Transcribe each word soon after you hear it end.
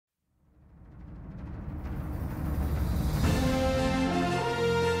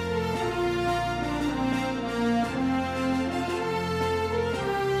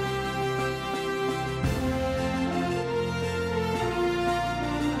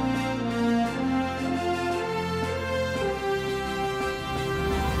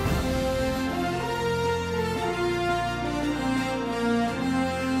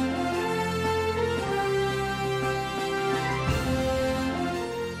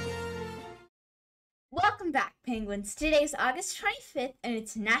Penguins. Today is August 25th and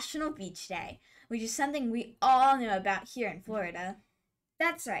it's National Beach Day, which is something we all know about here in Florida.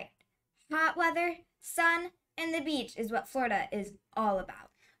 That's right. Hot weather, sun, and the beach is what Florida is all about.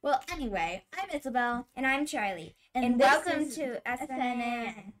 Well, anyway, I'm Isabel. And I'm Charlie. And welcome to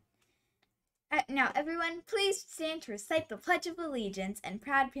SNAN. Now, everyone, please stand to recite the Pledge of Allegiance and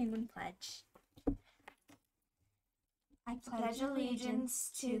Proud Penguin Pledge. I pledge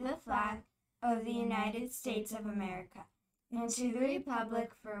allegiance to the flag of the United States of America and to the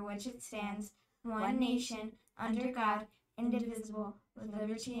republic for which it stands, one nation, under God, indivisible, with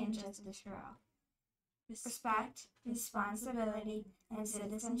liberty and justice for all. Respect, responsibility, and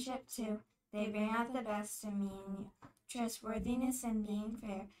citizenship too, they bring out the best in me and you. Trustworthiness and being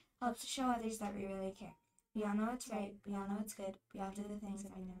fair helps to show others that we really care. We all know what's right, we all know what's good, we all do the things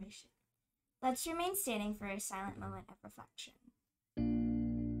that we know we should. Let's remain standing for a silent moment of reflection.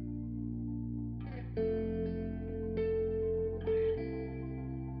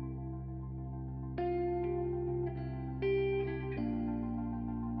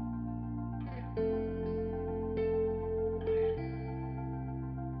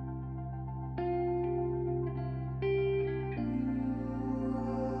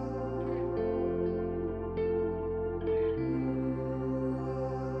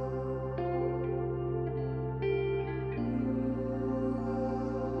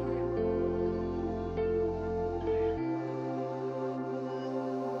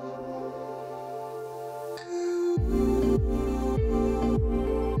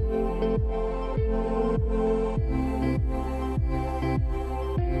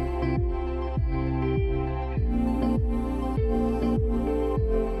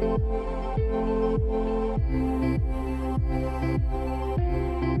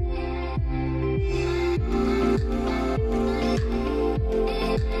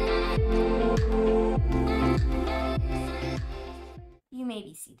 You may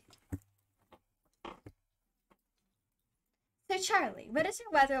be seated. So, Charlie, what is your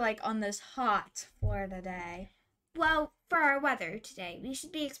weather like on this hot Florida day? Well, for our weather today, we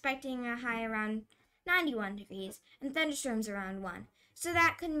should be expecting a high around 91 degrees and thunderstorms around 1. So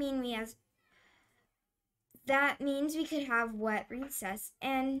that means we could have wet recess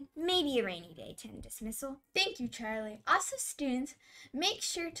and maybe a rainy day 10 dismissal. Thank you, Charlie. Also, students, make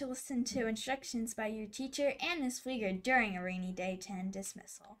sure to listen to instructions by your teacher and Ms. Flieger during a rainy day 10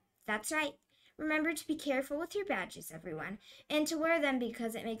 dismissal. That's right. Remember to be careful with your badges, everyone, and to wear them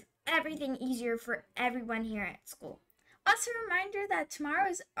because it makes everything easier for everyone here at school. Also, a reminder that tomorrow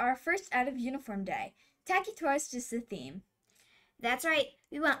is our first out of uniform day. Tacky tourist is the theme. That's right.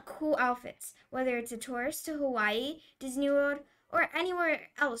 We want cool outfits, whether it's a tourist to Hawaii, Disney World, or anywhere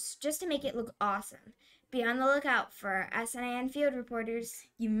else, just to make it look awesome. Be on the lookout for our SNAN field reporters.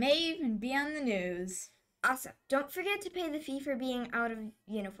 You may even be on the news. Also, don't forget to pay the fee for being out of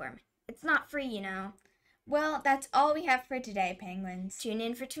uniform. It's not free, you know. Well, that's all we have for today, Penguins. Tune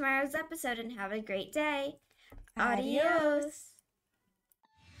in for tomorrow's episode and have a great day. Adios.